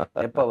இருக்கோம்,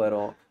 எப்ப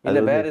வரும்? இல்ல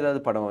வேற ஏதாவது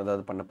படம்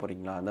ஏதாவது பண்ண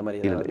போறீங்களா? அந்த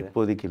மாதிரி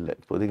இப்போதைக்கு இல்லை.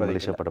 இப்போதைக்கு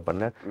மலேசியா படம்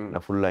பண்ண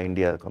நான் ஃபுல்லா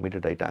இந்தியா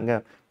கமிட்டட் ஆயிட்டேன்.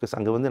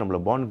 அங்க வந்து நம்மள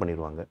பாண்ட்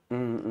பண்ணிடுவாங்க,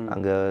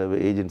 அங்க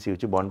ஏஜென்சி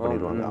வச்சு பாண்ட்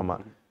பண்ணிடுவாங்க. ஆமா,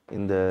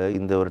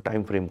 இந்த ஒரு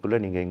டைம் ஃப்ரேம்குள்ளே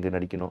நீங்கள் எங்கே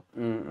நடிக்கணும்,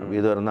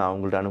 எதுவாக இருந்தால்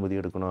அவங்கள்ட்ட அனுமதி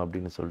எடுக்கணும்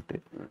அப்படின்னு சொல்லிட்டு.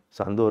 ஸோ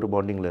அந்த ஒரு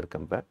பாண்டிங்கில்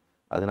இருக்கேன் இப்போ.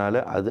 அதனால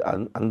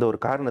அந்த ஒரு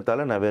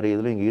காரணத்தால் நான் வேறு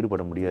எதுலையும் இங்கே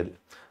ஈடுபட முடியாது.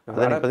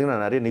 அதான் பார்த்தீங்கன்னா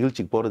நான் நிறைய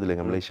நிகழ்ச்சிக்கு போகிறது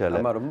இல்லைங்க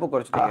மலேசியாவில். ரொம்ப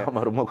குறைச்சிட்டேன்.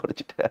 ஆமாம், ரொம்ப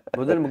குறைச்சிட்டேன்.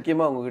 முதல்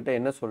முக்கியமாக உங்ககிட்ட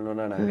என்ன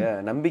சொல்லணும்னா,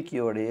 நாங்கள்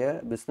நம்பிக்கையோடைய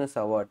பிஸ்னஸ்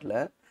அவார்டில்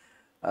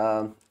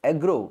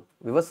அக்ரோ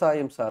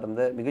விவசாயம்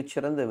சார்ந்த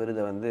மிகச்சிறந்த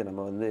விருதை வந்து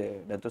நம்ம வந்து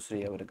டத்துஸ்ரீ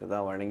அவருக்கு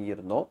தான்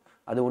வழங்கியிருந்தோம்.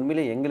 அது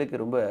உண்மையிலே எங்களுக்கு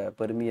ரொம்ப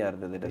பெருமையாக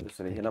இருந்தது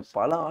டத்துஸ்ரீ. ஏன்னா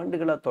பல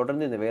ஆண்டுகளாக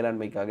தொடர்ந்து இந்த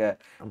வேளாண்மைக்காக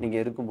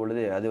நீங்கள் இருக்கும்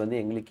பொழுது அது வந்து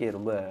எங்களுக்கே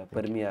ரொம்ப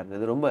பெருமையாக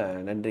இருந்தது. ரொம்ப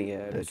நன்றிங்க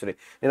டத்துஸ்ரீ.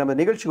 நம்ம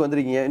நிகழ்ச்சிக்கு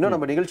வந்துருக்கீங்க. இன்னும்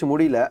நம்ம நிகழ்ச்சி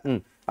முடியல.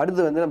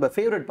 அடுத்து வந்து நம்ம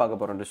ஃபேவரட்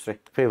பார்க்க போகிறோம் டத்துஸ்ரீ.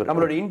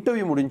 நம்மளோட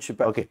இன்டர்வியூ முடிஞ்சு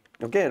இப்போ.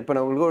 ஓகே, இப்போ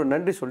நான் உங்களுக்கு ஒரு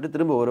நன்றி சொல்லிட்டு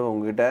திரும்ப வருவேன்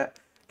உங்ககிட்ட.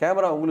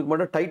 கேமரா உங்களுக்கு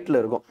மட்டும்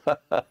டைட்டில் இருக்கும்.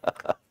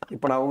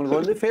 இப்போ நான் உங்களுக்கு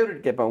வந்து ஃபேவரட்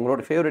கேட்பேன்,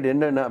 உங்களோட ஃபேவரட்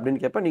என்னென்ன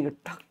அப்படின்னு கேட்பேன். நீங்கள்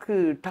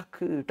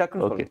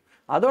டக்குன்னு ஓகே,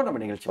 அதோட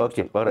நம்ம நிகழ்ச்சி.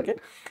 ஓகே,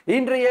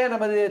 இன்றைய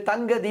நமது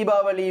தங்க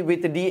தீபாவளி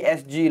வித்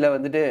DSGல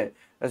வந்துட்டு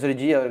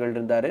ஜி அவர்கள்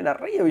இருந்தார்.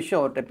 நிறைய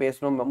விஷயம் அவர்கிட்ட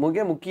பேசணும்.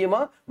 மிக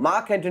முக்கியமாக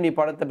மார்க் ஆண்டனி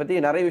படத்தை பற்றி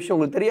நிறைய விஷயம்,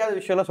 உங்களுக்கு தெரியாத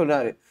விஷயம்லாம்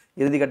சொன்னார்.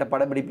 இறுதிக்கட்ட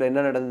படப்பிடிப்பில்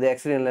என்ன நடந்தது,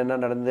 ஆக்சிடென்ட்ல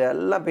என்ன நடந்தது,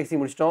 எல்லாம் பேசி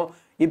முடிச்சிட்டோம்.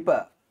 இப்போ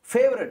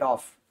ஃபேவரட்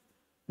ஆஃப்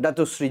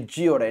டத்துஸ்ரீ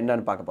ஜியோட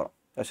என்னன்னு பார்க்க போகிறோம்.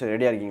 சரி,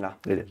 ரெடியா இருக்கீங்களா?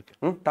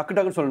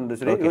 டக்குன்னு சொல்லணும்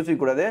சரி, யோசிக்க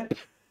கூடாது.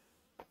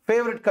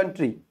 Favourite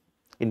country?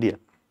 India.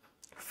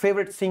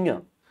 Favourite singer?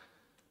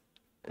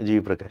 G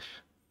Prakash.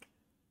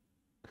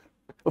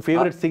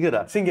 Favourite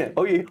சிங்கரா? Singer.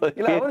 Okay,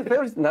 இல்ல அவர்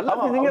ஃபேவரட் நல்ல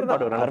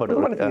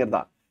சிங்கர்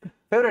தான்.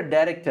 Favourite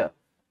director?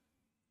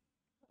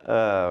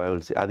 I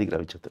will say Adhik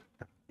Ravichandran.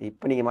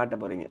 இப்போ நீங்க மாட்ட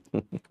போறீங்க.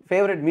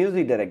 Favourite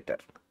music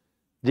director?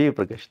 G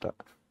Prakash தான்.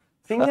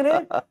 சிங்கரே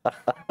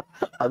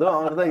அதுவும்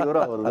அவர்தான்,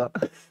 இவரும் அவர்தான்.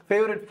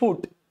 Favourite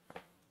food?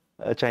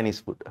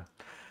 Chinese food.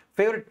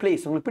 Favourite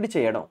place, உங்களுக்கு பிடிச்ச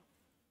இடம்?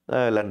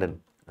 London.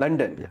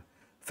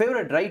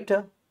 Favourite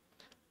writer?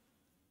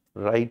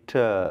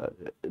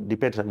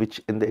 Depends on which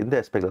எந்த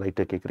ஆஸ்பெக்ட்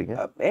ரைட்டர் கேக்குறீங்க?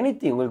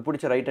 எனிதிங், உங்களுக்கு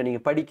பிடிச்ச ரைட்டர்,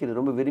 நீங்க படிக்கிறது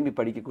ரொம்ப விரும்பி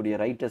படிக்கக்கூடிய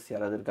ரைட்டர்ஸ்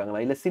யாராவது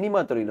இருக்காங்களா? இல்ல சினிமா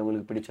துறையில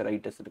உங்களுக்கு பிடிச்ச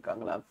ரைட்டர்ஸ்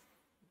இருக்காங்களா?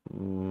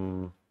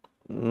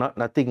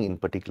 Nothing in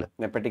particular.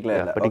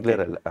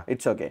 இல்ல.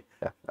 It's okay.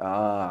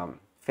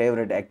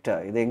 ஃபேவரட்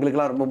ஆக்டர், இது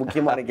எங்களுக்குலாம் ரொம்ப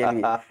முக்கியமான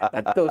கேள்வி.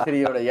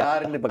 டத்துஸ்ரீயோட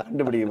யாருன்னு இப்ப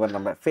கண்டுபிடிக்க போறோம்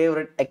நம்ம.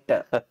 ஃபேவரட்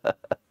ஆக்டர்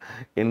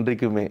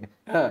என்றைக்குமே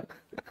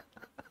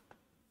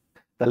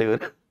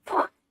தலைவர்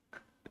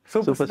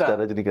super star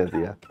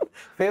Rajinikanth.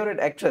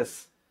 Favourite actress?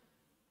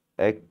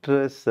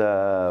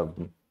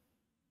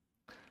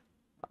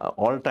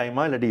 All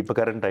டைமா இல்லாட்டி இப்ப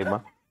கரண்ட் டைமா?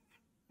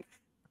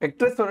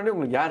 ஆக்ட்ரஸ் சொன்னே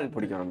உங்களுக்கு யாருக்கு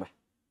பிடிக்கும்? நம்ம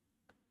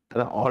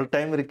அதான் ஆல்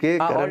டைம் இருக்கு,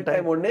 கரண்ட்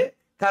டைம் ஒன்னு,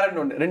 கரண்ட்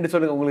ஒன்னு, ரெண்டு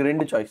சொல்லுங்க. உங்களுக்கு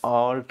ரெண்டு சாய்ஸ்.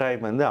 ஆல்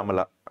டைம் வந்து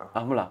அமலா.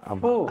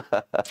 ஓ,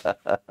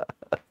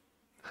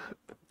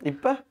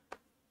 இப்ப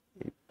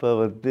இப்போ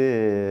வந்து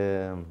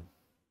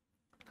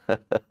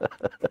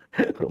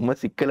ரொம்ப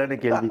சிக்கலான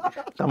கேள்வி.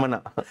 Tamannaah.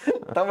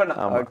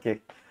 Okay.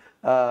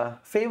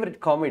 Favourite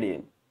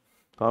comedian?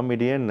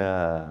 Comedian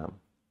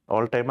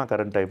all டைமா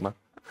கரண்ட் டைமா?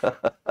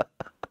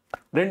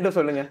 ரெண்டும்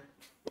சொல்லுங்க.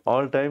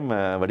 All time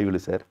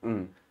Vadivelu sir,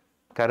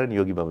 Karan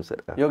Yogi Babu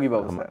sir. Yogi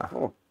Babu sir.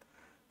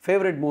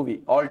 Favourite movie,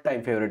 all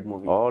time favourite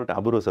movie? All time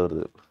அபூர்வ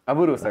சகோதரர்.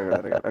 அபூர்வ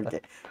சகோதரர். ஓகே.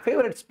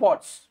 Favourite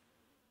sports?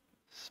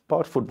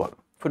 ஃபுட்பால்.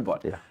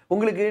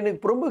 உங்களுக்கு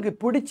எனக்கு ரொம்ப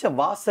பிடிச்ச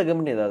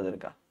வாசகம்னு ஏதாவது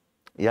இருக்கா?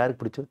 யாருக்கு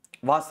பிடிச்சது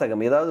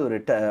வாசகம்? ஏதாவது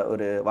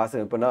ஒரு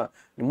வாசகம், இப்போனா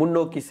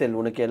முன்னோக்கி செல்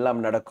உனக்கு எல்லாம்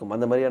நடக்கும்,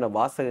 அந்த மாதிரியான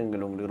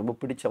வாசகங்கள் உங்களுக்கு ரொம்ப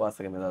பிடிச்ச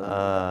வாசகம் ஏதாவது?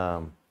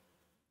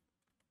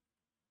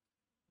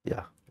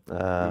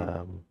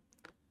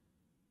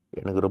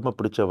 எனக்கு ரொம்ப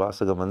பிடிச்ச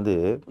வாசகம் வந்து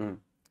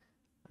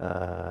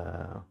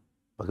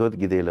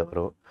பகவத்கீதையில்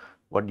வரும்,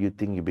 வாட் யூ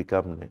திங்க் யூ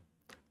பிகம்னு.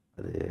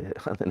 அது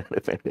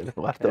அந்த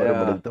வார்த்தை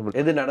வர தமிழ்.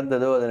 எது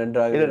நடந்ததோ அது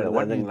நன்றாக.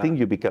 What you think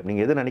you become,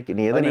 நீங்க எதை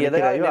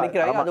நினைக்கிறாயோ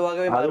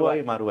அதுவாகவே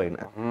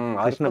மாறுவாயின்னு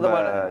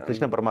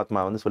கிருஷ்ண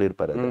பரமாத்மா வந்து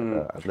சொல்லியிருப்பாரு.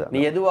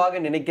 நீ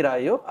எதுவாக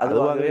நினைக்கிறாயோ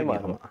அதுவாகவே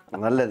மாறும்.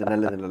 நல்லது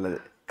நல்லது நல்லது.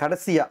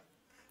 கடைசியா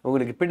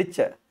உங்களுக்கு பிடிச்ச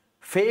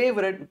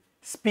ஃபேவரட்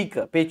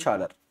ஸ்பீக்கர்,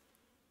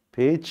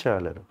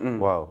 பேச்சாளர்?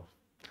 வாவ்.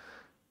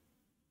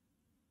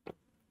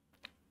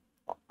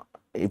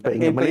 இப்ப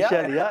இங்க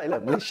மலேசியாலயா இல்ல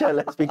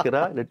மலேசியால ஸ்பீக்கரா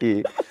இல்லாட்டி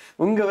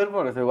உங்க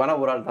விருப்பம்? வேணா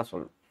ஒரு ஆள் தான்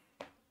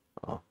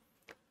சொல்லணும்.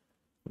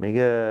 மிக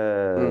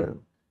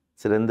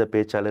சிறந்த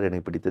பேச்சாளர்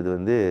எனக்கு பிடித்தது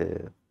வந்து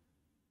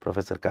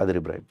ப்ரொஃபசர் காதர்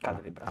இப்ராஹிம்.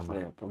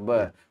 ரொம்ப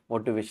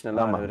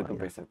மோட்டிவேஷனலாக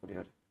இருக்கும்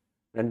பேசக்கூடியவர்.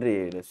 நன்றி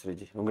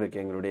ஸ்ரீஜி,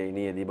 உங்களுக்கு எங்களுடைய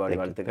இனிய தீபாவளி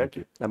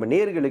வாழ்த்துக்கள். நம்ம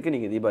நேயர்களுக்கு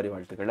நீங்க தீபாவளி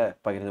வாழ்த்துக்களை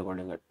பகிர்ந்து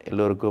கொள்ளுங்கள்.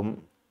 எல்லோருக்கும்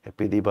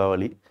ஹாப்பி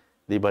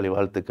தீபாவளி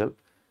வாழ்த்துக்கள்.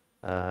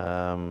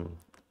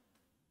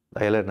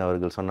 தயலன்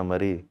அவர்கள் சொன்ன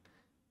மாதிரி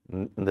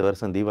இந்த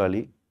வருஷம் தீபாவளி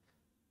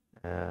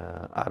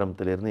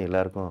ஆரம்பத்திலிருந்து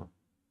எல்லாருக்கும்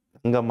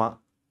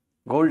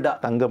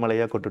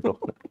தங்கமலையா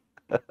கொட்டுட்டோம்.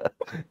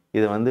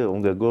 இதை வந்து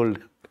உங்க கோல்டு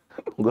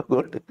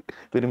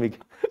விரும்பி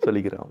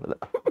சொல்லிக்கிறேன்.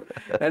 அவ்வளவுதான்.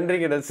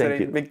 நன்றிங்க,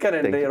 மிக்க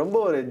நன்றி. ரொம்ப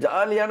ஒரு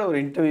ஜாலியான ஒரு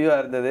இன்டர்வியூவா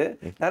இருந்தது.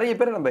 நிறைய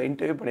பேர் நம்ம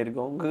இன்டர்வியூ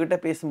பண்ணியிருக்கோம். உங்ககிட்ட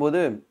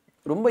பேசும்போது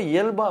ரொம்ப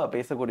இயல்பா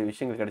பேசக்கூடிய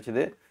விஷயங்கள்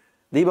கிடைச்சது.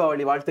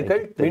 தீபாவளி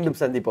வாழ்த்துக்கள். மீண்டும்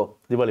சந்திப்போம்.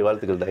 தீபாவளி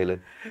வாழ்த்துக்கள்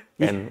தயலன்.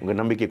 உங்க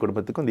நம்பிக்கை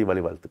குடும்பத்துக்கும்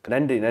தீபாவளி வாழ்த்துக்கள்.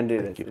 நன்றி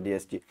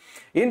DSG.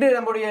 இன்று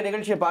நம்முடைய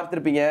நிகழ்ச்சியை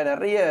பார்த்திருப்பீங்க.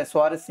 நிறைய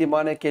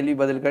சுவாரஸ்யமான கேள்வி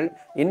பதில்கள்.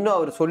 இன்னும்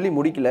அவர் சொல்லி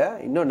முடிக்கல,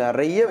 இன்னும்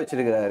நிறைய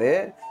வச்சிருக்கிறாரு.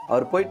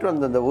 அவர் போயிட்டு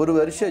வந்த அந்த ஒரு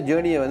வருஷ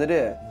ஜேர்னியை வந்துட்டு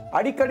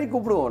அடிக்கடி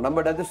கூப்பிடுவோம்.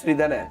 நம்ம டத்துஸ்ரீ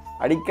தானே,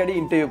 அடிக்கடி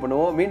இன்டர்வியூ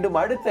பண்ணுவோம். மீண்டும்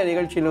அடுத்த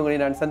நிகழ்ச்சியில் உங்களை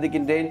நான்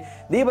சந்திக்கின்றேன்.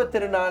 தீபத்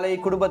திருநாளை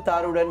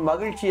குடும்பத்தாருடன்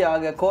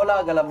மகிழ்ச்சியாக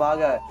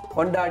கோலாகலமாக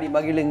கொண்டாடி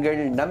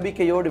மகிழுங்கள்.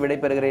 நம்பிக்கையோடு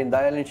விடைபெறுகிறேன்.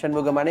 தயாளன்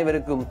சண்முகம்.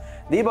 அனைவருக்கும்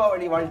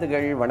தீபாவளி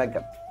வாழ்த்துகள்.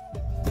 வணக்கம்.